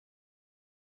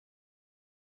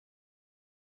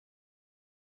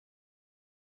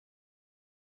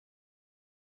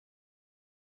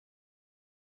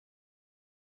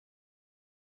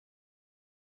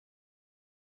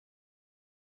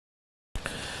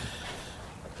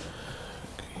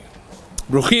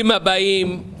Bruchim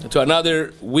habayim to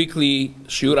another weekly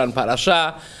shiur on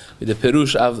Parashat with the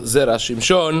Perush of Zera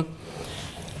Shimshon.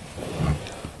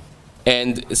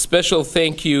 And a special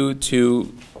thank you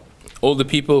to all the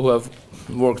people who have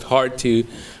worked hard to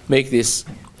make this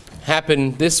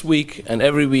happen this week and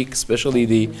every week, especially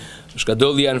the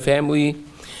Shkadolian family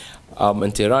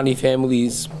and Tehrani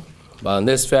families,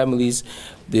 Balandes families.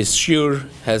 This shiur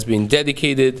has been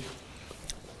dedicated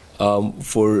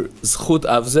for Zchut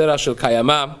av Zera shel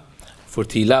Kayama, for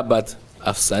Tila bat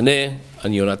Afsaneh,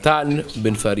 and Yonatan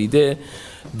ben Farideh,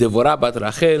 Devorah bat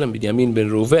Rachel, and Binyamin ben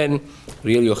Reuven,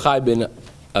 Riel Yochai ben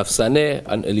Afsaneh,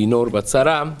 and Elinor bat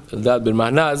Sarah, Eldad ben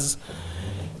Mahnaz,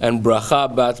 and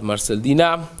Bracha bat Marcel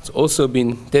Dina. It's also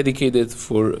been dedicated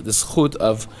for the Zchut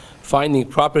of finding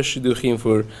proper Shidduchim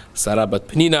for Sarah bat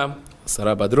Pnina,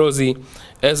 Sarah bat Rosi,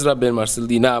 Ezra ben Marcel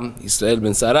Dina, Yisrael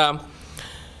ben Sarah,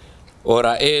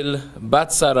 Orael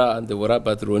bat Sarah, and Devorah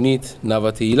bat Ronit,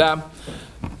 Nava Teila.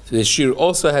 The shiur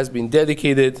also has been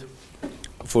dedicated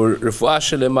for Refuah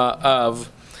Shelema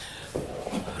of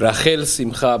Rachel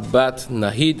Simcha bat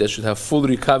Nahid, that should have full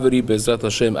recovery, Bezrat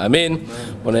Hashem, Amen.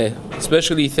 I want to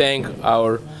especially thank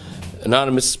our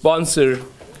anonymous sponsor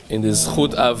in the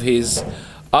zchut of his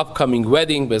upcoming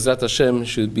wedding. Bezrat Hashem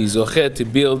should be zochet to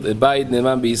build a bayit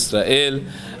neman b'Yisrael,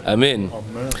 Amen.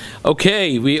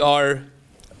 Okay, we are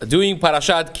doing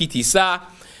Parashat Tisa,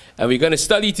 and we're going to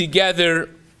study together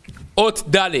Ot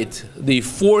Dalit, the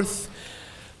fourth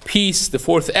piece, the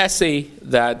fourth essay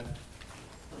that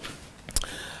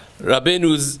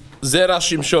Rabbeinu Zera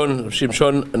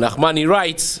Shimshon Nachmani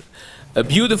writes, a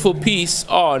beautiful piece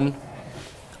on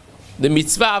the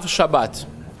mitzvah of Shabbat.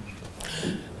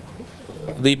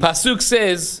 The pasuk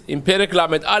says in Perek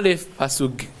Lamed Aleph,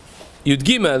 pasuk Yud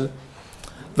Gimel,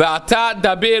 Ve'ata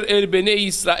daber el bnei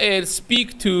Yisrael,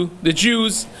 speak to the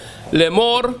Jews,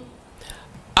 lemor,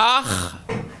 ach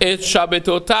et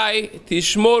shabbatotai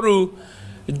tishmoru,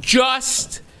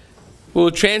 just,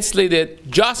 we'll translate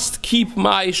it, just keep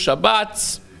my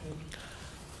Shabbats,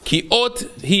 ki ot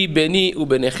hi beni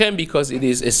ubenechem, because it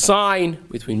is a sign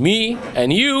between me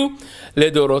and you,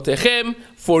 ledorotechem,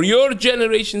 for your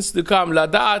generations to come,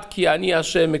 ladat ki ani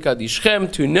Hashem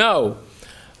mekadishchem, to know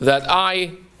that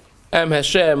I am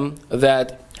Hashem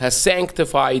that has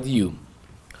sanctified you.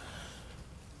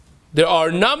 There are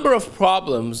a number of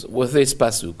problems with this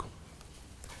pasuk.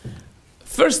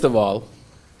 First of all,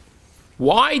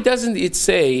 why doesn't it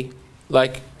say,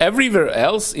 like everywhere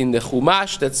else in the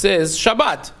Chumash, that says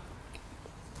Shabbat?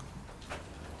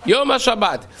 Yom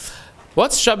HaShabbat.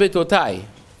 What's Shabbatotai?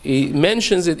 He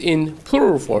mentions it in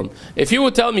plural form. If you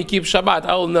would tell me keep Shabbat,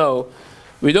 I will know.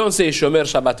 We don't say Shomer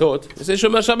Shabbatot, we say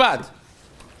Shomer Shabbat.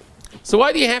 So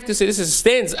why do you have to say this?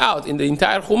 Stands out in the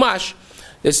entire Chumash.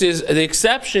 This is the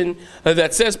exception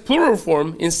that says plural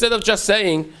form instead of just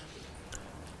saying,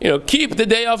 keep the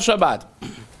day of Shabbat.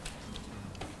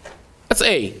 That's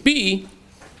A. B,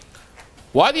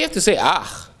 why do you have to say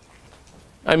ach?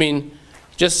 I mean,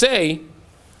 just say,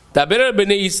 Daber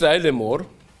b'nei Yisrael lemor,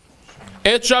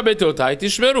 et shabbatotai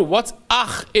tishmeru. What's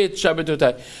ach et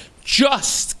shabbatotai?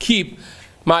 Just keep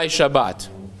my Shabbat.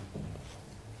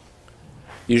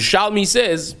 Yerushalmi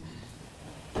says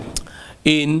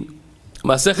in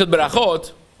Masechet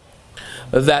Berachot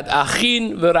that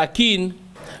achin v'rakin,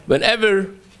 whenever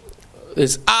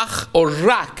is ach or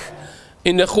rak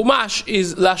in the Chumash,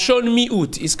 is lashon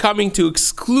mi'ut, is coming to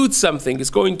exclude something, is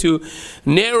going to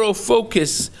narrow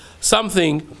focus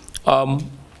something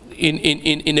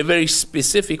in a very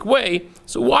specific way.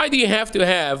 So why do you have to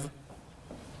have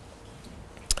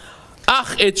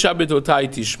ach et shabbatotai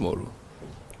tishmoru?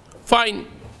 Fine.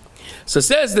 So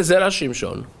says the Zera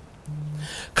Shimshon,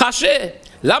 Kashe,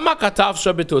 lama katav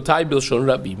shabbatotai bilshon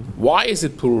rabim. Why is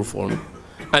it plural form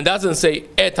and doesn't say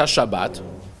et ha-Shabbat,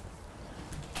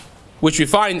 which we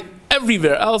find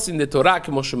everywhere else in the Torah,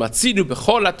 kemo shematzinu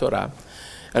bechol ha-Torah,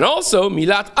 and also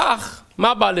milat ach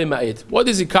ma ba lema'et. What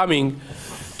is it coming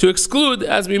to exclude?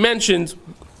 As we mentioned,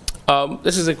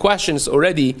 this is a question that's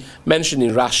already mentioned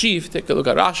in Rashi. Take a look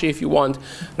at Rashi if you want.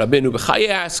 Rabbeinu Bechai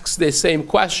asks the same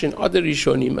question, other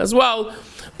Rishonim as well.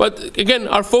 But again,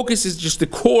 our focus is just the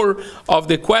core of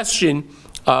the question,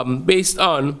 based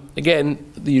on,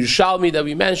 again, the Yerushalmi that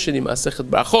we mentioned in Masechet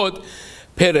Brachot,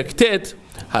 Perek Tet,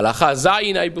 Halacha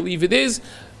Zayin, I believe it is,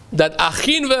 that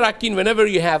achin v'rakin, whenever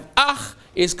you have ach,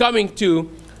 is coming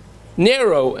to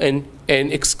narrow and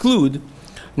exclude,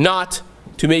 not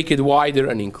to make it wider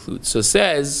and include. So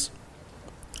says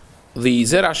the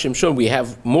Zera Shimshon, we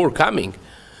have more coming.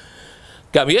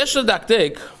 Gam yesh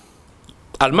ledaktek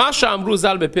al ma she'amru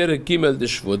zal beperek gimel de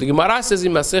Shvuot. The Gemara says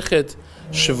in Masechet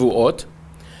Shvuot,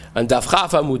 and Daf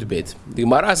Chaf Amud Bet. The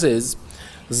Gemara says,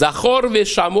 Zachor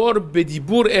ve'shamor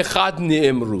bedibur echad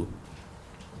ne'emru.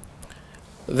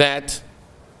 That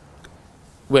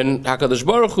when HaKadosh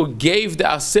Baruch Hu gave the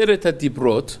Aseret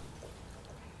HaDibrot,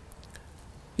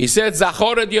 he said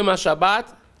Zachor et Yom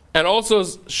HaShabbat and also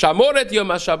Shamor et Yom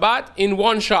HaShabbat in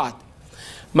one shot.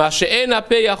 Ma she'en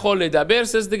ha'peh yachol ledaber,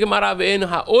 says the Gemara, ve'en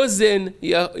ha'ozen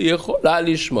yachola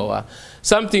lishmoa.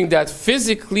 Something that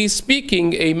physically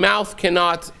speaking, a mouth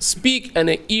cannot speak and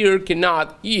an ear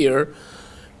cannot hear,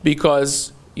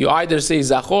 because you either say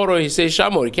Zachor or you say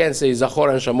Shamor. You can't say Zachor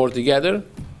and Shamor together.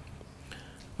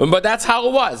 But that's how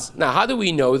it was. Now, how do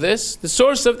we know this? The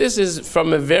source of this is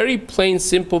from a very plain,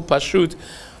 simple, pashut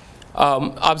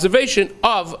observation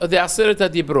of the Aseret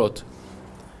HaDibrot.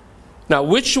 Now,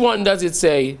 which one does it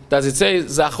say? Does it say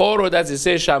Zachor or does it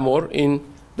say Shamor in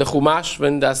the Chumash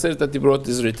when the Aseret HaDibrot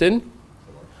is written?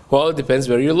 Well, it depends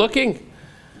where you're looking.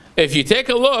 If you take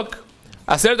a look,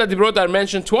 Aseret HaDibrot are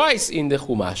mentioned twice in the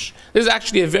Chumash. This is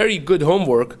actually a very good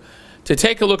homework to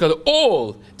take a look at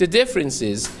all the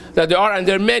differences that there are, and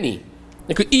there are many.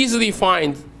 You could easily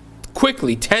find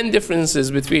quickly 10 differences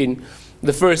between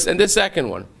the first and the second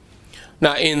one.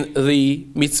 Now, in the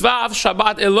mitzvah of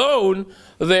Shabbat alone,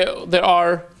 there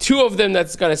are two of them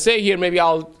that's going to say here. Maybe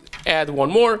I'll add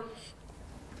one more.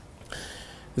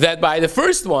 That by the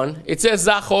first one, it says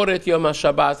Zachor et Yom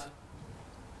HaShabbat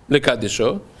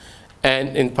lekadesho,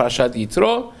 and in Parashat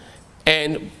Yitro,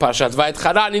 and Parashat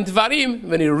Vayetchanan in Dvarim,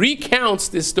 when he recounts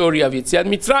the story of Yetziat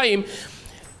Mitzrayim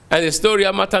and the story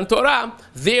of Matan Torah,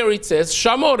 there it says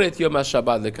Shamor et Yom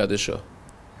HaShabbat lekadesho.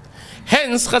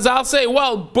 Hence, Chazal say,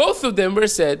 well, both of them were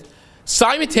said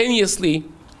simultaneously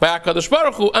by HaKadosh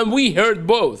Baruch Hu, and we heard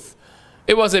both.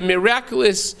 It was a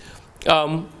miraculous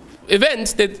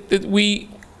event that we,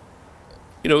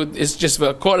 it's just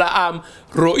kol ha'am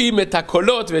ro'im et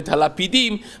hakolot v'et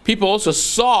halapidim. People also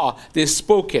saw this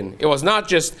spoken. It was not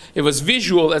just, it was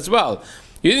visual as well.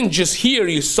 You didn't just hear,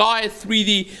 you saw it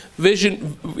 3D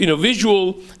vision,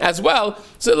 visual as well.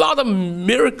 So a lot of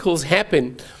miracles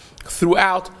happen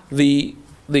throughout the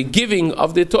giving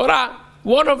of the Torah.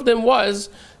 One of them was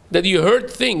that you heard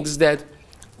things that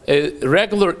a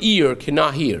regular ear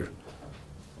cannot hear.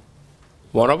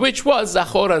 One of which was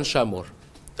Zachor and Shamor.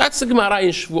 That's the Gemara in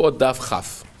Shvuot Daf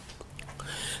Chaf.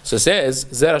 So it says,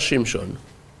 Zera Shimshon.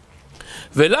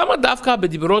 Ve'lama davka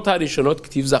b'dibrot harishonot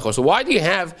k'tiv Zachor. So why do you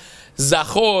have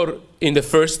Zachor in the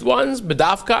first ones,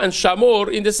 B'davka and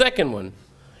Shamor in the second one?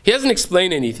 He doesn't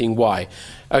explain anything why.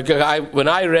 When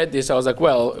I read this, I was like,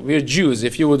 well, we're Jews.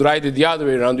 If you would write it the other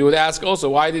way around, you would ask also,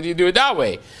 why did you do it that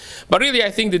way? But really,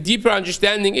 I think the deeper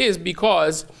understanding is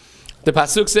because the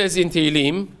Pasuk says in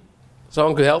Tehillim,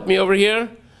 someone could help me over here?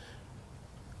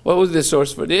 What was the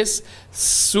source for this?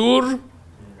 Sur,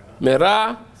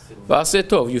 Mera, V'aseh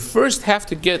Tov. You first have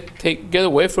to get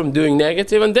away from doing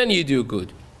negative, and then you do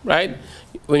good, right?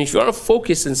 If you want to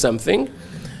focus on something,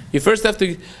 you first have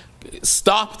to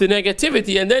stop the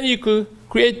negativity, and then you could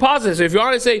create positive. So if you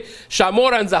want to say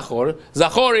Shamor and Zachor,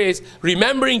 Zachor is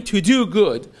remembering to do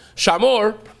good.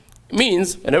 Shamor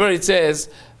means, whenever it says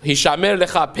Hishamer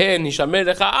lecha pen, Hishamer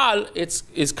lecha al,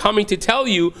 it's coming to tell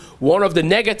you one of the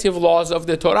negative laws of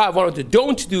the Torah, one of the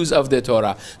don't do's of the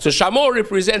Torah. So Shamor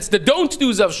represents the don't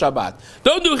do's of Shabbat.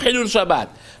 Don't do Chilul Shabbat.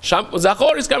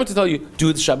 Zachor is coming to tell you,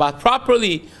 do the Shabbat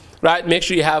properly, right? Make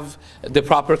sure you have the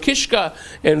proper kishka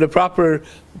and the proper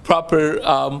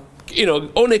Onek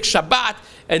Shabbat,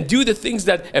 and do the things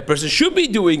that a person should be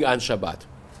doing on Shabbat.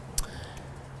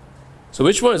 So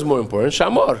which one is more important?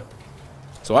 Shamor.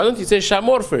 So why don't you say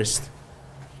Shamor first?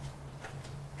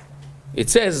 It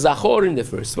says Zachor in the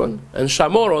first one, and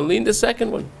Shamor only in the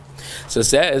second one. So it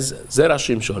says, Zera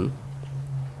Shimshon.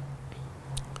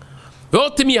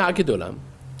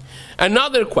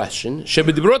 Another question.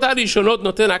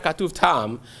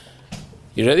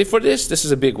 You ready for this? This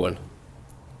is a big one.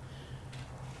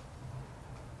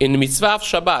 In the mitzvah of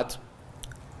Shabbat,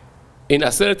 in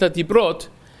Aseret HaDibrot,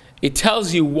 it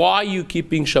tells you why you're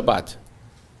keeping Shabbat.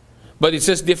 But it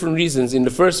says different reasons in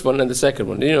the first one and the second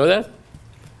one. Did you know that?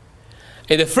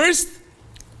 In the first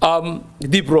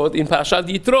Dibrot, in Parashat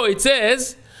Yitro, it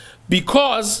says,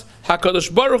 because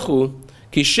HaKadosh Baruch Hu,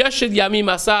 ki sheshet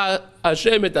yamim asa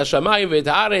Hashem et hashamayim ve'et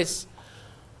haaretz,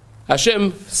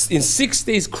 Hashem in 6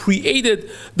 days created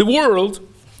the world,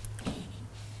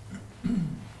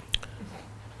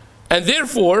 and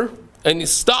therefore, and it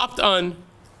stopped on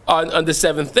the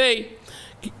seventh day.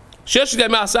 So you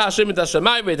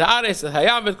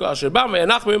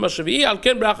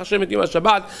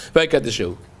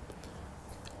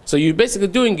you're basically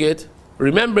doing it,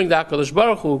 remembering that HaKadosh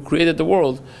Baruch Hu created the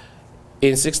world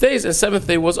in 6 days, and 7th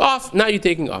day was off. Now you're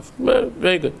taking off.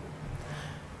 Very good.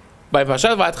 By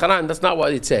Parashat Va'etchanan, that's not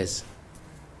what it says.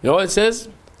 You know what it says?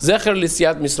 Zecher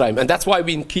L'Siyat Misraim. And that's why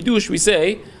we in Kiddush we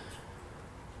say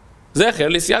Zecher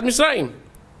L'Siyat Misraim.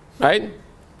 Right?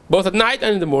 Both at night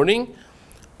and in the morning.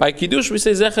 By Kiddush we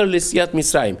say Zecher L'Siyat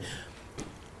Misraim.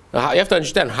 Now you have to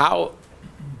understand how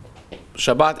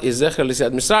Shabbat is Zecher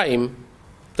L'Siyat Misraim.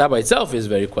 That by itself is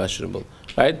very questionable.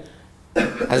 Right?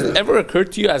 Has it ever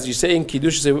occurred to you as you say in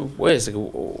Kiddush, you say, wait a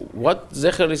second, what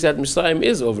Zecher L'Siyat Misraim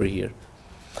is over here?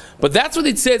 But that's what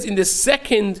it says in the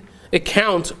second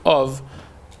account of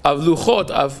Luchot,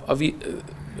 of the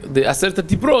Aseret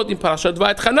HaDibrot in Parashat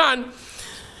Va'etchanan.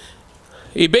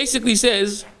 He basically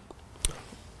says,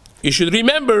 you should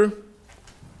remember,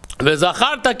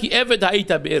 V'zacharta ki eved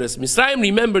ha'ita be'eres Mitzrayim,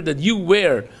 remember that you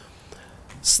were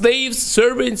slaves,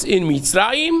 servants in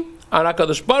Mitzrayim, and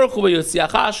HaKadosh Baruch Hu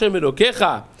v'yotziacha Hashem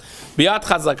elokecha b'yad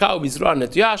chazaka u'bizroa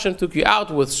netiyah. Hashem took you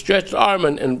out with stretched arm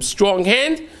and strong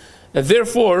hand, and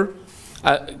therefore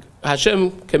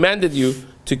Hashem commanded you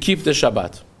to keep the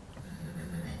Shabbat.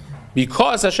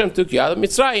 Because Hashem took you out of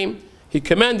Mitzrayim, He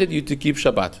commanded you to keep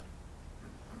Shabbat,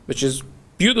 which is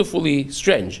beautifully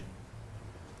strange,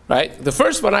 right? The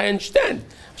first one I understand.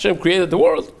 Hashem created the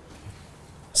world,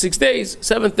 6 days,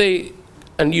 7th day,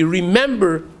 and you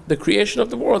remember the creation of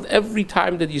the world every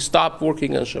time that you stop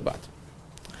working on Shabbat.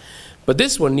 But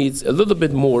this one needs a little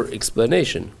bit more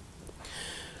explanation.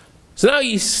 So now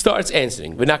he starts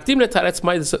answering. Now,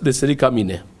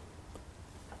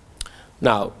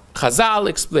 Chazal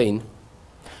explain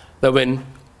that when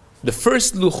the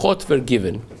first Luchot were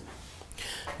given,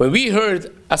 when we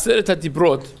heard Aseret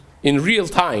HaDibrot in real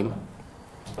time,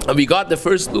 and we got the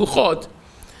first Luchot,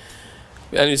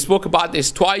 and we spoke about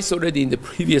this twice already in the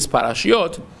previous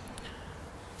Parashiot,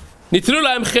 Nitru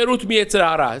lahem cherut mi yetzer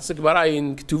hara. It's the Gemara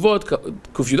in Ketuvot,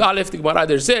 Kuf Yud Aleph, the Gemara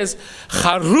there says,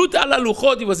 Charut ala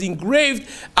luchot, it was engraved,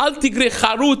 al tigre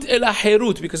charut ela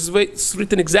herut, because it's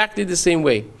written exactly the same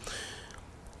way.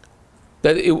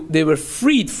 That they were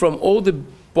freed from all the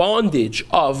bondage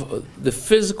of the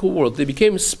physical world. They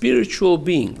became spiritual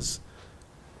beings.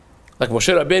 Like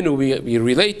Moshe Rabbeinu, we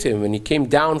relate to him, when he came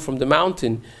down from the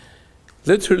mountain,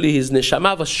 literally his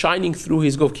neshama was shining through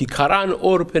his gov. Ki karan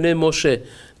or penei Moshe.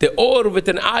 The or with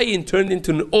an ayin turned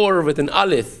into an or with an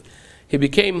aleph. He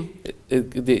became,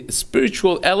 the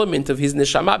spiritual element of his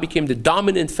neshama became the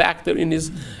dominant factor in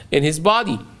his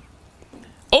body.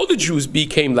 All the Jews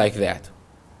became like that.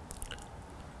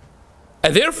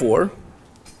 And therefore,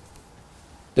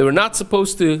 they were not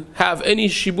supposed to have any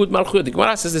shibud malchuyot. The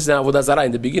Gemara says this in Avodah Zarah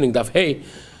in the beginning, Daf Hey.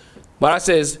 Gemara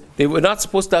says they were not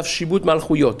supposed to have shibud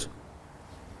malchuyot.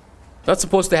 Not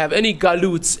supposed to have any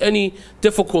galuts, any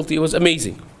difficulty. It was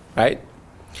amazing, right?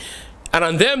 And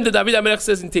on them, the David HaMelech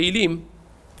says in Tehillim,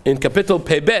 in Kapitel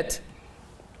Pebet,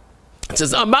 it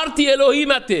says, Amarti Elohim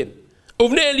atem,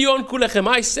 uvnei elyon kulechem.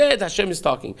 I said, Hashem is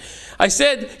talking, I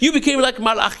said, you became like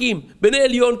malachim, bnei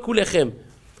elyon kulechem.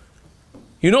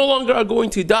 You no longer are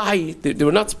going to die. They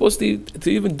were not supposed to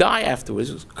even die afterwards.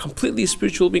 It was completely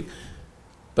spiritual being.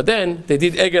 But then, they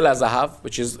did Egel HaZahav,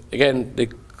 which is, again, the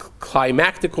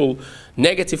climactical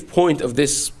negative point of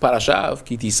this parasha of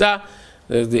Tisa,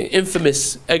 the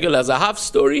infamous Egel HaZahav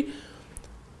story.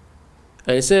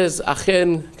 And it says,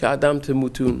 Achen ka'adam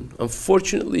temutun.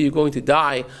 Unfortunately, you're going to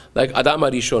die like Adam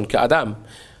HaRishon, ka'adam.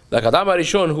 Like Adam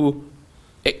HaRishon, who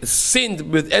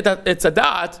sinned with Etz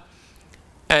Hadat,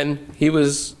 and he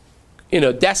was,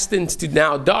 destined to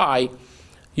now die.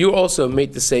 You also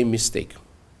made the same mistake.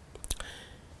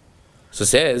 So it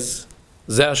says,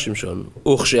 Zera Shimshon,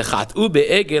 Uchshechat'u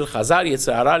be'egel chazar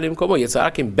Yetzirah limkomo.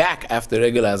 Yetzirah came back after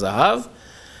Egel HaZahav.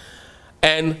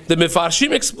 And the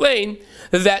Mefarshim explain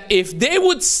that if they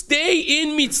would stay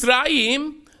in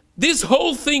Mitzrayim, this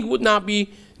whole thing would not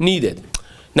be needed.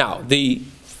 Now,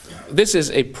 this is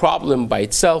a problem by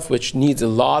itself which needs a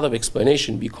lot of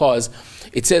explanation, because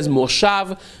it says,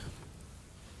 Moshav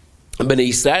b'nei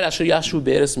Yisrael asher yashu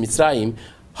be'eretz Mitzrayim.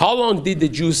 How long did the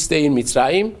Jews stay in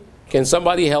Mitzrayim? Can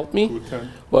somebody help me?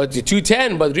 210. Well, it's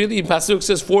 210, but really in Pasuk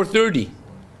says 430.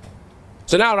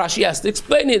 So now Rashi has to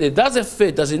explain it. Does it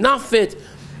fit? Does it not fit?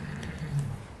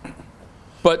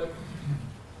 But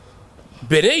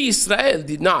Bnei Yisrael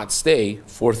did not stay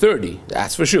 430.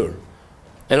 That's for sure.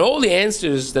 And all the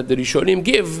answers that the Rishonim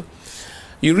give,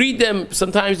 you read them,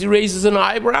 sometimes he raises an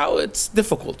eyebrow. It's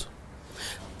difficult.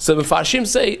 So the Mefarshim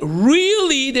say,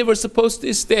 really they were supposed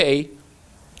to stay,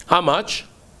 how much?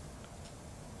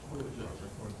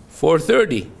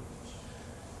 430.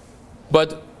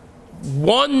 But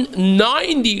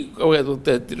 190, well,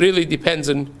 that really depends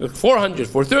on 400,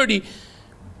 430,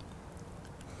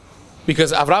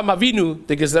 because Avraham Avinu,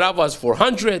 the Gezerah was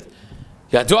 400.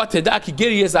 The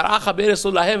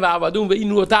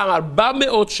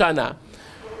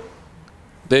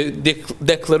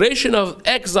declaration of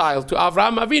exile to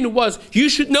Avraham Avinu was, you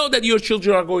should know that your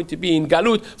children are going to be in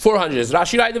Galut 400.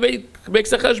 Rashi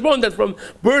makes a cheshbon that from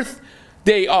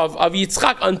birthday of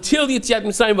Yitzchak until Yetziat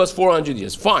Mitzrayim was 400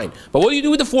 years. Fine. But what do you do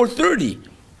with the 430?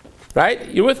 Right?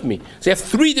 You're with me. So you have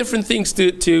three different things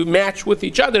to match with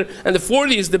each other, and the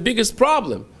 40 is the biggest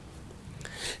problem.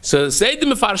 So Seyd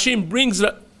Mefarshim brings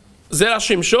Zera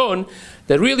Shimshon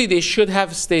that really they should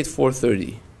have stayed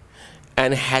 430.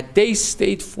 And had they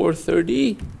stayed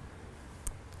 430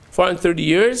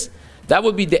 years, that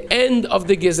would be the end of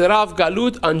the Gezerah of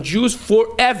Galut on Jews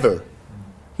forever.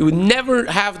 You would never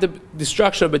have the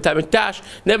destruction of Bet HaMikdash,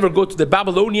 never go to the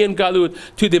Babylonian Galut,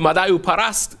 to the Madayu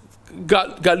Paras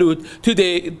Galut, to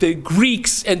the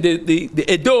Greeks and the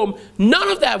Edom. None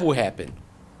of that will happen.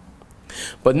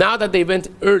 But now that they went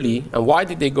early, and why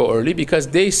did they go early? Because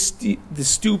they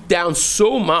stooped down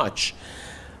so much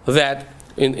that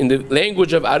in the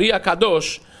language of Ari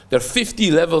Kadosh, there are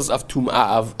 50 levels of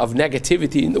tum'ah, of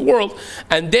negativity in the world,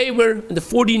 and they were in the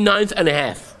 49th and a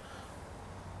half.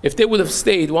 If they would have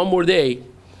stayed one more day,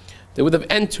 they would have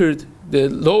entered the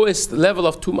lowest level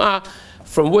of tum'ah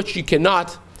from which you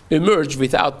cannot emerge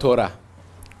without Torah,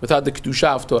 without the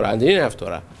kedusha of Torah, and they didn't have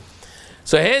Torah.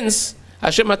 So hence,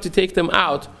 Hashem had to take them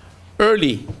out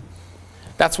early.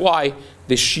 That's why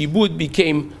the shibud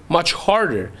became much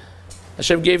harder.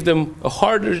 Hashem gave them a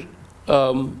harder,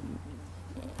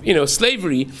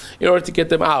 slavery in order to get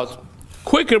them out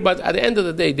quicker. But at the end of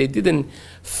the day, they didn't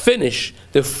finish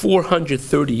the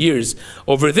 430 years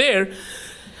over there,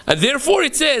 and therefore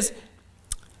it says,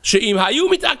 "She'im hayu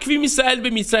mitakvim Yisrael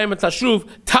b'Mitzrayim tashuv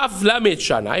tav lamed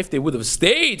shana." If they would have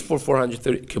stayed for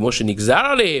 430, kemo shenigzar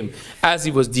aleim, as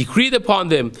it was decreed upon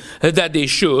them that they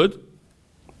should.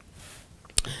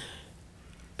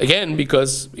 Again,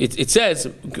 because it says,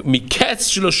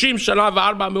 "Miketz 30 shana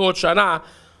ו400 shana,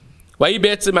 v'hi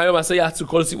be'etzem hayom aseh yatzu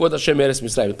kol tzivot Hashem eretz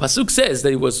Mitzrayim." Pasuk says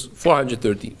that it was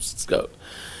 430. Let's go.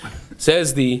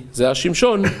 Says the Zera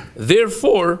Shimshon,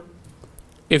 therefore,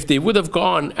 if they would have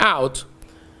gone out,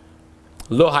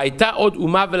 lo hayta od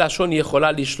umah ve'lashon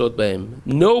yechola lishlot b'hem.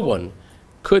 No one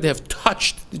could have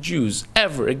touched the Jews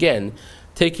ever again,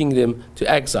 taking them to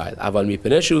exile.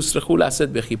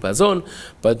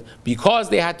 But because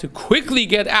they had to quickly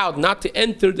get out, not to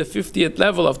enter the 50th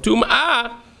level of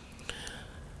Tum'ah,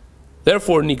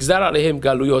 therefore, nigzar alehem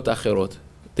galuyot acherot.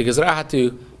 The Gezerah had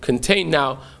to contain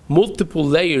now multiple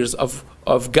layers of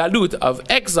galut, of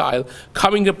exile,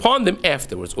 coming upon them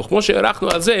afterwards.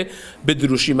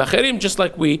 Just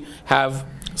like we have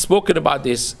spoken about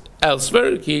this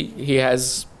elsewhere, he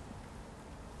has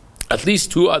at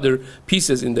least two other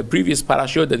pieces in the previous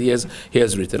parashot that he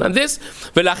has written on this.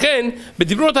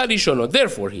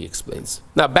 Therefore, he explains.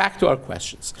 Now back to our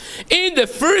questions. In the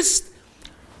first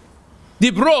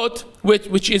dibrot,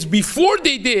 which is before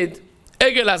they did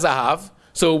Egel HaZahav,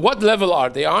 so what level are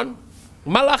they on?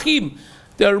 Malachim.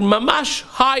 They're mamash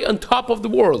high on top of the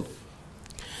world.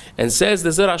 And says the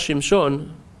Zera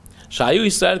Shimshon, Shayu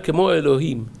Yisrael kemo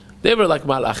Elohim. They were like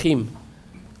malachim.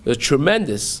 They're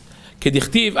tremendous.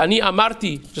 Kedichtiv, ani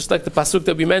amarti, just like the pasuk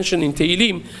that we mentioned in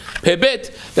Tehillim,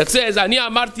 Pebet, that says, ani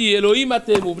amarti Elohim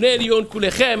atem, uvnei Elion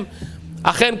kulechem,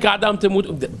 achen ka'adam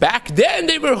temut. Back then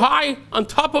they were high on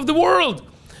top of the world.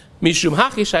 Mishum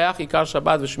hachi shayach ikar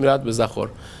Shabbat v'shmirat b'zachor.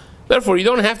 Therefore, you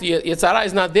don't have to, Yetzirah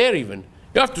is not there even.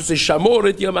 You have to say, Shamor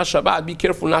et Yom HaShabbat, be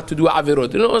careful not to do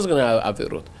averot. No one's going to have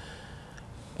averot.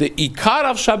 The ikar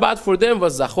of Shabbat for them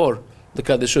was zachor, the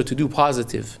Kadeshot, to do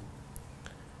positive.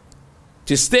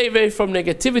 To stay away from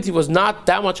negativity was not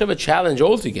that much of a challenge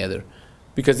altogether,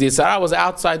 because the Yetzirah was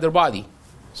outside their body,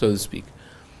 so to speak.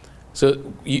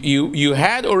 So you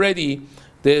had already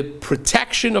the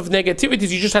protection of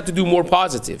negativities, you just had to do more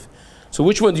positive. So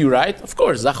which one do you write? Of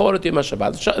course, Zachor et Yom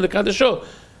HaShabbat, the Kadeshot.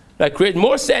 Like create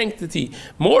more sanctity,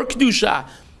 more kedusha,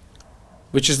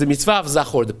 which is the mitzvah of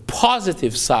Zachor, the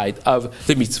positive side of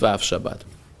the mitzvah of Shabbat.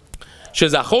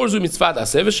 Shezachor zu mitzvah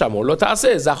aseh v'shamor lo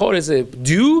ta'aseh. Zachor is a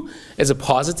do, is a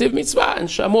positive mitzvah, and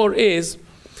shamor is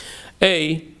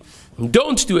a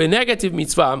don't do, a negative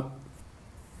mitzvah,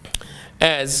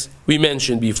 as we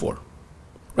mentioned before.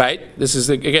 Right? This is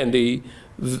again the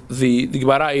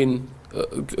Gemara in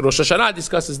Rosh Hashanah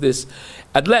discusses this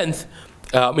at length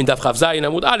in Daf Chav Zayin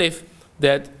Amud Aleph,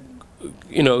 that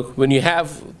when you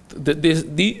have these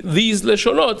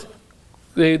leshonot,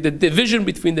 the division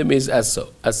between them is as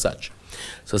such.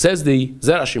 So says the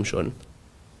Zera Shimshon,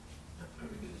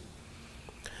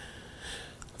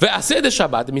 Ve'aseh de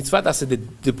Shabbat, the mitzvah aseh,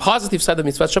 the positive side of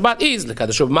mitzvah Shabbat is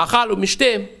lekadasho b'machal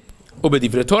u'mishteh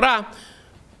u'bedivrei Torah.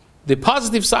 The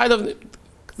positive side of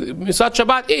mitzvah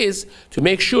Shabbat is to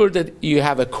make sure that you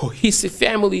have a cohesive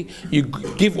family, you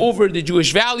give over the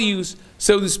Jewish values,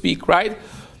 so to speak, right?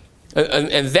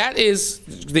 And that is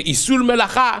the Isur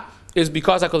Melacha, is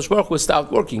because HaKadosh Baruch Hu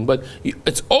stopped working. But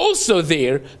it's also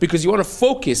there because you want to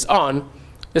focus on,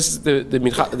 this is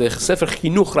the Sefer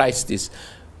Chinuch writes this,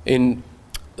 in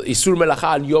Isur Melacha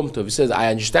al Yom Tov. He says, I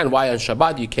understand why on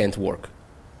Shabbat you can't work.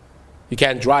 You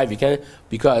can't drive, you can't,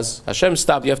 because Hashem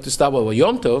stopped, you have to stop over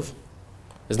Yom Tov.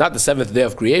 It's not the seventh day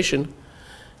of creation.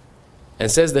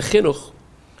 And says the Chinuch,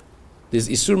 there's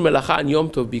Isur Melacha and Yom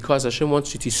Tov because Hashem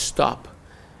wants you to stop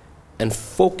and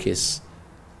focus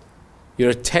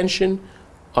your attention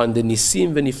on the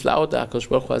Nisim v'Niflaot that HaKadosh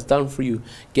Baruch Hu has done for you,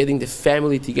 getting the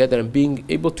family together and being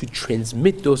able to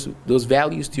transmit those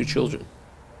values to your children.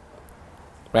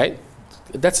 Right?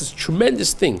 That's a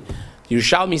tremendous thing.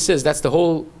 Yerushalmi says that's the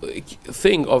whole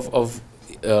thing of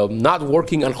not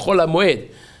working on Chol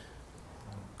HaMoed.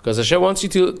 Because Hashem wants you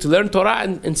to learn Torah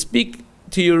and speak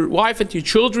to your wife and to your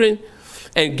children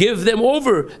and give them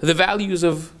over the values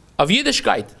of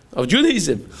Yiddishkeit, of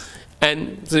Judaism.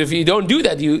 And so if you don't do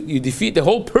that, you defeat the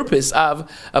whole purpose of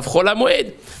Chol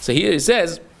HaMoed. So here it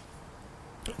says,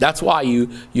 that's why you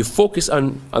focus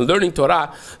on learning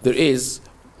Torah. There is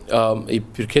a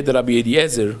Pirkei de Rabbi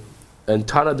Eliezer and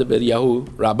Tana de Beriyahu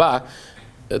Rabbah,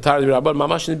 Tana de Rabbah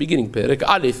Mamash in the beginning, Perek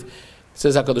Aleph,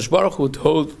 says HaKadosh Baruch Hu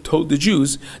told the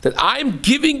Jews that I'm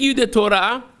giving you the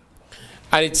Torah,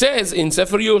 and it says in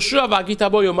Sefer Yoshua,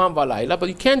 V'agita bo yomam v'layla, but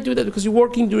you can't do that because you're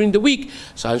working during the week.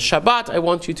 So on Shabbat, I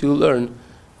want you to learn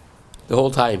the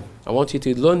whole time. I want you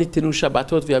to learn Nitenu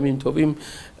Shabbatot v'yamim tovim.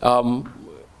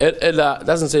 It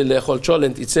doesn't say le'chol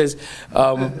cholent. It says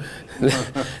la'asok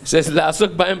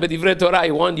b'hem b'divrei Torah.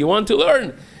 You want to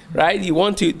learn, right? You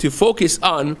want to focus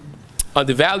on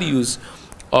the values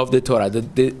of the Torah.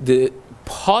 The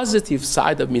positive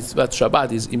side of mitzvah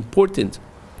Shabbat is important.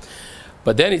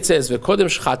 But then it says, "V'kodem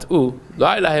shchat'u lo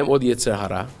hay lahem od yetzer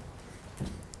hara."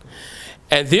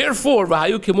 And therefore,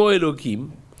 v'hayu kemo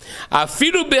Elokim,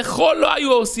 afilu bechol lo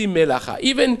hayu osim melacha.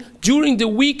 Even during the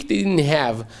week, they didn't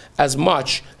have as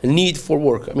much need for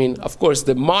work. I mean, of course,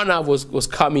 the manna was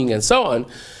coming and so on,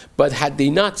 but had they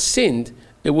not sinned,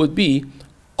 it would be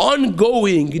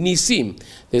ongoing nisim.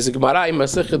 There's a Gemara in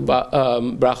Masechet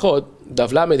Brachot,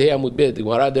 Daf Lamed Hei Amud Bet. The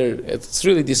Gemara there, it's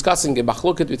really discussing a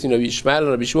machloket between Rabbi Ishmael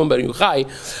and Rabbi Shimon bar Yochai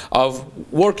of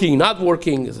working, not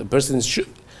working. A person should.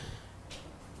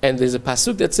 And there's a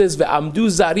pasuk that says, "Ve'amdu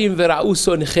zarim ve'ra'u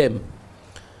sonechem,"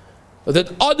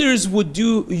 that others would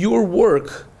do your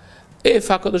work if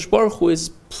HaKadosh Baruch Hu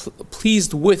is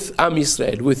pleased with Am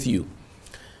Yisrael, with you.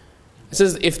 It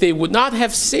says if they would not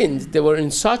have sinned, they were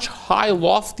in such high,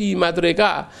 lofty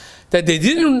madrega that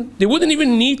they wouldn't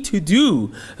even need to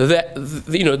do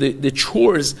the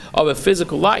chores of a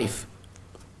physical life.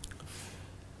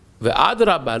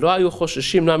 Ve'adraba lo hayu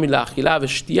chosheshim nami la'achila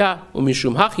ve'shtiya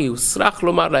u'mishum hachi usrach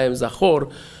lomar lahem zachor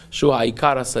shu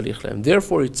ha'ikar ha'salich lahem.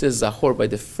 Therefore it says zachor by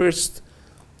the first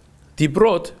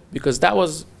dibrot, because that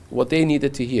was what they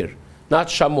needed to hear, not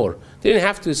shamor. They didn't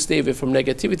have to stay away from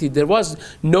negativity. There was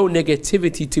no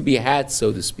negativity to be had,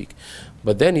 so to speak.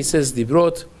 But then he says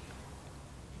dibrot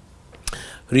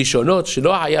Rishonot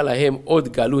shelo haya lahem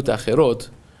od galut acherot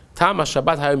tam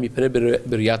haShabbat hayom mipnei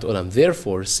beriat olam.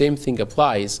 Therefore, same thing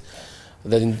applies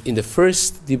that in the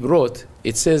first dibrot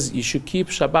it says you should keep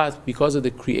Shabbat because of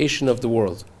the creation of the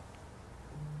world.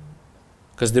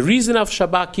 Because the reason of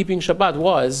Shabbat, keeping Shabbat,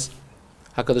 was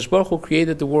HaKadosh Baruch Hu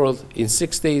created the world in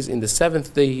 6 days. In the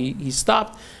 7th day he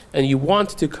stopped, and you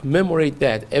want to commemorate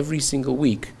that every single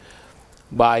week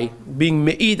by being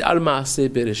me'id al ma'aseh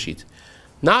bereshit.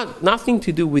 Nothing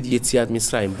to do with Yetziat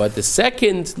Mitzrayim, but the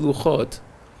second luchot,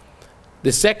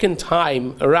 the second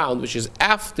time around, which is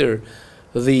after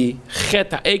the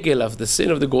chet ha'egel, of the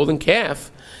sin of the golden calf,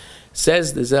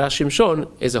 says the Zera Shimshon,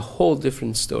 is a whole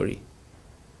different story.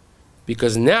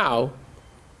 Because now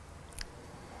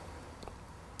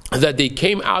that they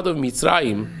came out of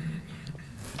Mitzrayim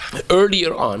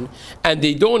earlier on, and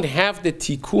they don't have the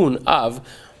tikkun of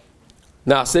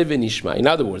Naaseh v'nishma. In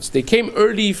other words, they came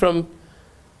early from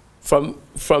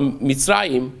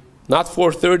Mitzrayim, not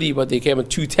 430, but they came at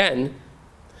 210,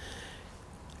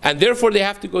 and therefore they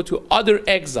have to go to other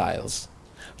exiles.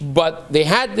 But they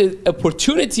had the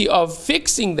opportunity of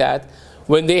fixing that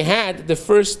when they had the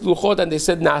first luchot and they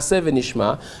said Naaseh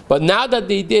v'nishma. But now that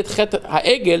they did chet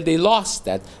ha'egel, they lost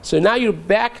that. So now you're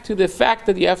back to the fact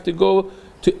that you have to go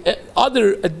to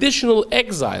other additional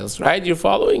exiles, right? You're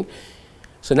following?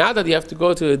 So now that you have to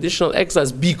go to additional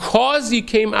exiles because you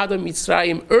came out of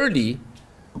Mitzrayim early,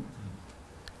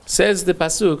 says the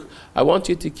Pasuk, I want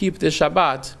you to keep the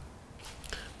Shabbat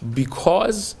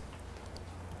because,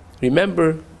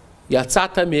 remember,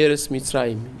 Yatzata me'eretz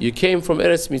Mitzrayim. You came from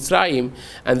Eretz Mitzrayim,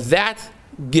 and that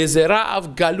gezerah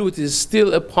of galut is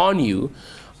still upon you,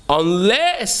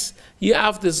 unless you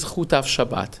have the zchut of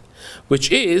Shabbat,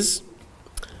 which is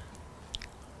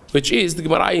the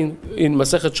Gemara in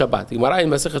Masechet Shabbat. The Gemara in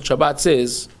Masechet Shabbat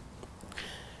says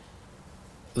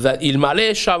that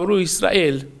ilmale shamru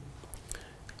Yisrael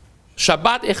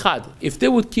Shabbat echad. If they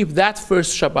would keep that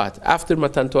first Shabbat after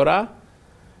Matan Torah,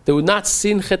 they would not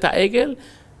sin chet ha'egel.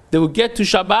 They would get to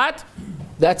Shabbat,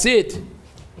 that's it.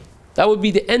 That would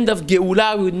be the end of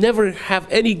Geulah. We would never have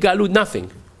any galut, nothing.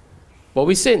 But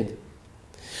we sinned.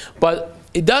 But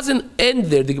it doesn't end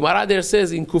there. The Gemara there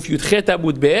says in Kuf Yud Chet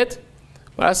Amud Bet,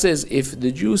 Gemara says if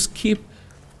the Jews keep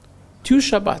 2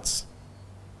 Shabbats,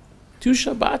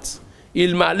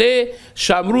 Ilmale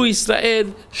Shamru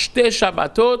Israel Shte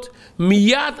Shabbatot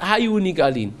Miyad Hayu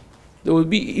Nigalin. They will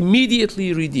be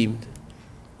immediately redeemed.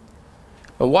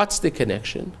 And what's the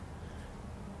connection?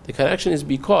 The connection is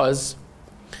because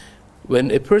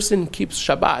when a person keeps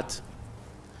Shabbat,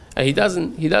 and he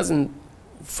doesn't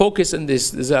focus on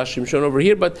this Zera Shimshon over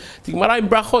here, but the Gemara in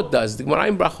Brachot does. The Gemara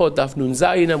in Brachot, Daf Nun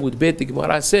Zayin Amud Bet, the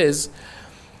Gemara says,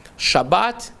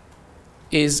 Shabbat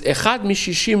is echad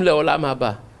mishishim leolam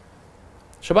haba.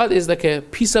 Shabbat is like a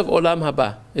piece of olam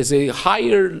haba. It's a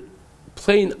higher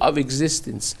plane of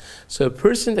existence. So a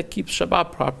person that keeps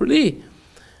Shabbat properly,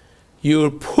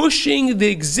 you're pushing the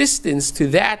existence to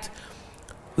that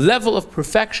level of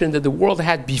perfection that the world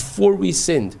had before we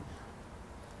sinned.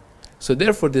 So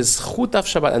therefore, the zchut of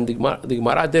Shabbat, and the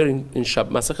Gemara there in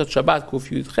Masechet Shabbat,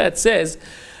 Kuf Yud Chet, says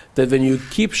that when you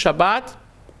keep Shabbat,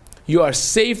 you are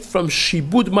saved from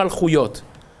shibud malchuyot.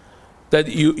 That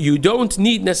you don't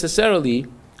need necessarily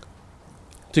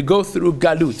to go through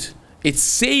galut. It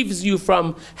saves you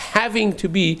from having to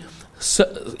be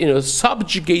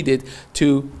subjugated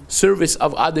to service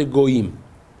of other goyim.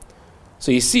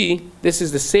 So you see, this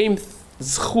is the same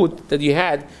zchut that you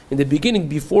had in the beginning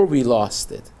before we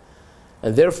lost it.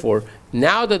 And therefore,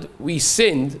 now that we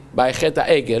sinned by Chet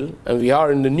HaEgel, and we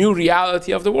are in the new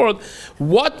reality of the world,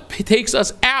 what takes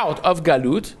us out of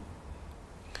galut,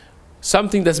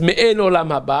 something that's me'en olam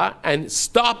haba, and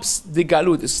stops the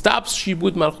galut, stops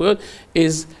shibud malchuyot,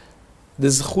 is the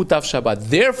zchut of Shabbat.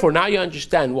 Therefore, now you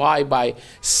understand why by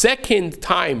second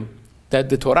time that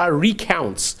the Torah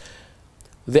recounts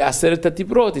the Aseret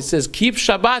HaDibrot, it says, keep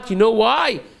Shabbat. You know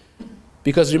why?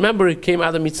 Because remember, it came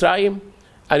out of Mitzrayim,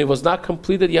 and it was not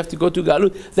completed. You have to go to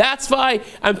Galut. That's why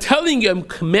I'm telling you, I'm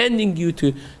commanding you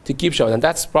to keep Shabbat. And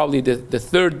that's probably the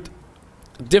third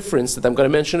difference that I'm going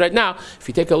to mention right now. If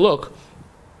you take a look,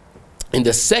 in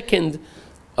the second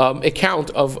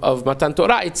account of Matan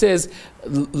Torah, it says,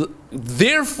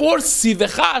 therefore,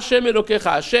 Sivecha Hashem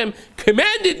Elokecha, Hashem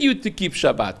commanded you to keep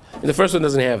Shabbat. And the first one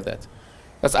doesn't have that.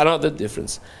 That's another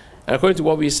difference. And according to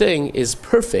what we're saying is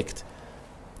perfect,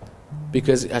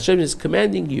 because Hashem is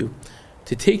commanding you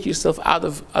to take yourself out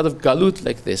of galut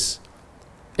like this.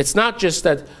 It's not just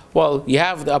that, well, you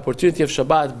have the opportunity of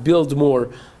Shabbat, build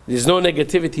more. There's no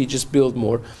negativity, just build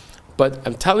more. But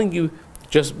I'm telling you,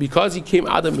 just because you came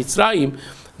out of Mitzrayim,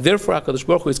 therefore HaKadosh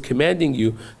Baruch Hu is commanding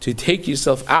you to take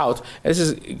yourself out. And this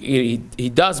is, he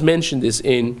does mention this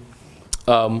in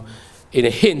a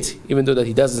hint, even though that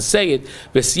he doesn't say it.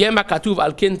 V'siyem ha'katuv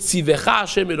al ken tzivecha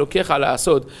Hashem Elokecha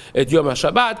la'asod et yom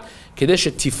ha'shabbat kedei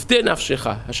shetifte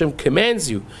nafshecha. Hashem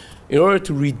commands you in order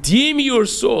to redeem your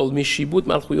soul mishibut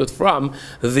malchuyot, from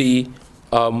the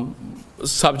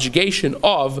subjugation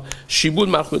of shibut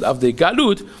malchuyot, of the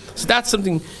galut. So that's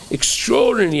something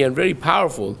extraordinary and very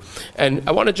powerful. And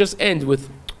I want to just end with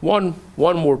one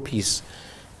more piece.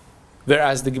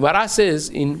 Whereas the Gemara says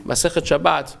in Masechet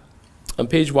Shabbat, on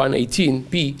page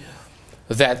 118b,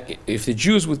 that if the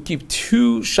Jews would keep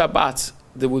 2 Shabbats,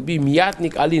 there would be miyat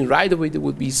nikalin, right away they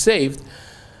would be saved.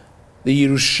 The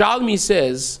Yerushalmi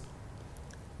says,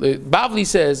 the Bavli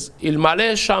says,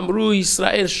 ilmale shamru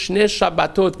Yisrael shne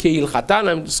Shabbatot keilchatan,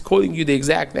 I'm just quoting you the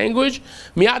exact language,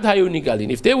 miyat hayu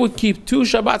nikalin. If they would keep 2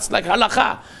 Shabbats like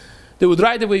halacha, they would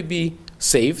right away be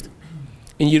saved.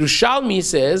 In Yerushalmi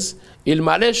says,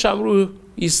 ilmale shamru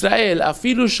Israel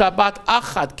afilu Shabbat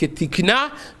achad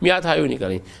ketikna miyad hayu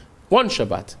nikalin. 1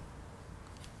 Shabbat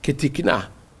ketikna.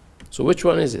 So which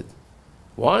one is it?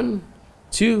 1,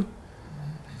 2.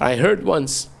 I heard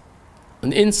once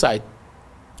an insight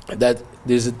that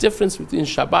there's a difference between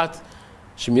Shabbat,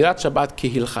 Shemirat Shabbat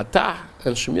kehilchata,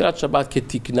 and Shemirat Shabbat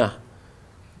ketikna.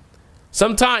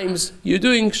 Sometimes you're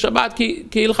doing Shabbat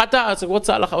ki-ilchata. It's like, what's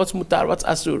halacha, what's mutar, what's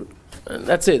asur? And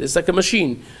that's it. It's like a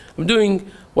machine. I'm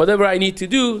doing whatever I need to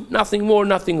do, nothing more,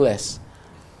 nothing less.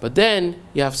 But then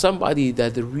you have somebody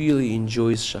that really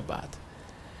enjoys Shabbat.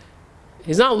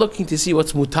 He's not looking to see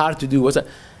what's mutar to do.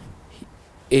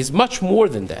 He's much more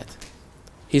than that.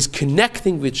 He's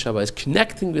connecting with Shabbat. He's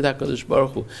connecting with HaKadosh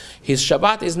Baruch Hu. His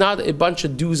Shabbat is not a bunch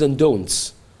of do's and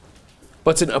don'ts,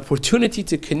 but it's an opportunity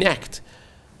to connect.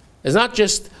 It's not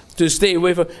just to stay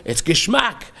away from, it's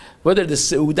geshmak. Whether the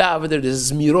seudah, whether the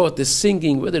zmirot, the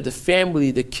singing, whether the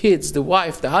family, the kids, the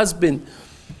wife, the husband.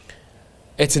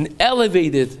 It's an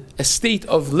elevated state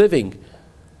of living.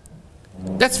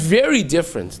 That's very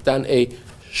different than a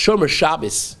Shomer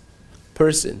Shabbos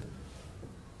person.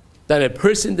 Than a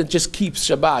person that just keeps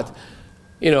Shabbat,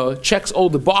 checks all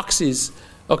the boxes.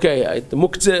 Okay, the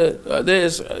muktzeh,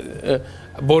 this,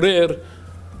 borer.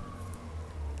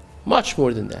 Much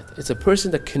more than that. It's a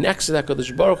person that connects to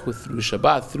HaKadosh Baruch Hu through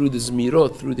Shabbat, through the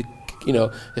Zmirot, through the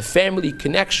family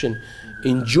connection,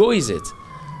 enjoys it.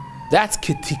 That's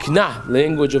ketikna,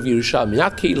 language of Yerushalmi,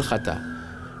 not keilchata.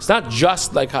 It's not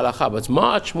just like halacha, but it's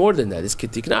much more than that. It's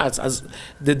ketikna. It's as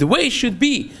the way it should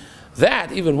be.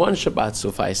 That even one Shabbat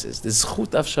suffices. The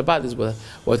zchut of Shabbat is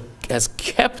what has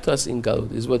kept us in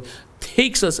Galut, is what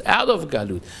takes us out of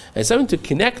Galut. And something to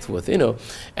connect with,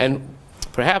 And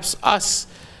perhaps us,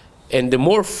 and the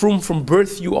more from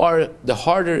birth you are, the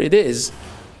harder it is.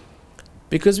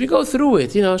 Because we go through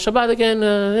it, Shabbat again,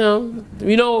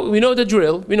 we know the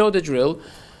drill,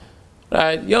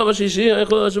 right? Yom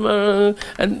HaShishi,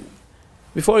 and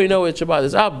before you know it, Shabbat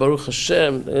is up, Baruch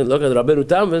Hashem, look at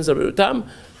Rabbeinu Tam,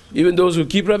 even those who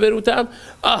keep Rabbeinu Tam,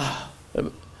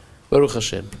 Baruch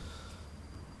Hashem.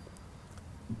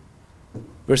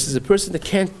 Versus a person that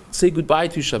can't say goodbye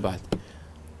to Shabbat.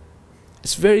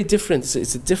 It's very different.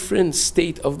 It's a different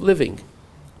state of living.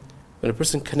 When a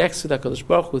person connects with HaKadosh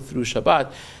Baruch Hu through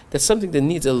Shabbat, that's something that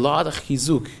needs a lot of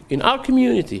chizuk in our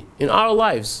community, in our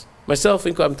lives. Myself,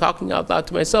 I'm talking out loud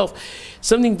to myself.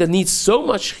 Something that needs so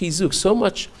much chizuk, so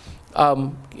much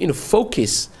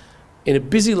focus in a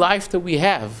busy life that we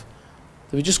have,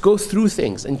 that we just go through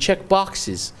things and check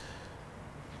boxes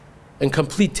and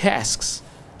complete tasks.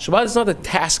 Shabbat is not a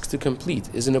task to complete.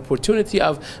 It's an opportunity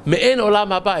of me'en olam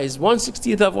haba. It's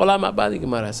 1/60th of olam haba, the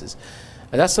Gemara says.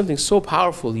 And that's something so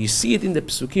powerful. You see it in the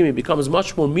Pesukim. It becomes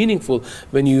much more meaningful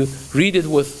when you read it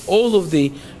with all of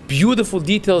the beautiful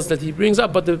details that he brings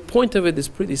up. But the point of it is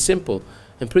pretty simple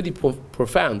and pretty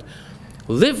profound.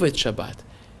 Live with Shabbat.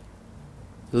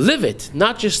 Live it,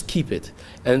 not just keep it.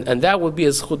 And that will be a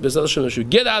zchut b'ezras Hashem.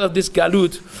 Get out of this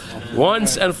galut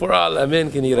once and for all. Amen.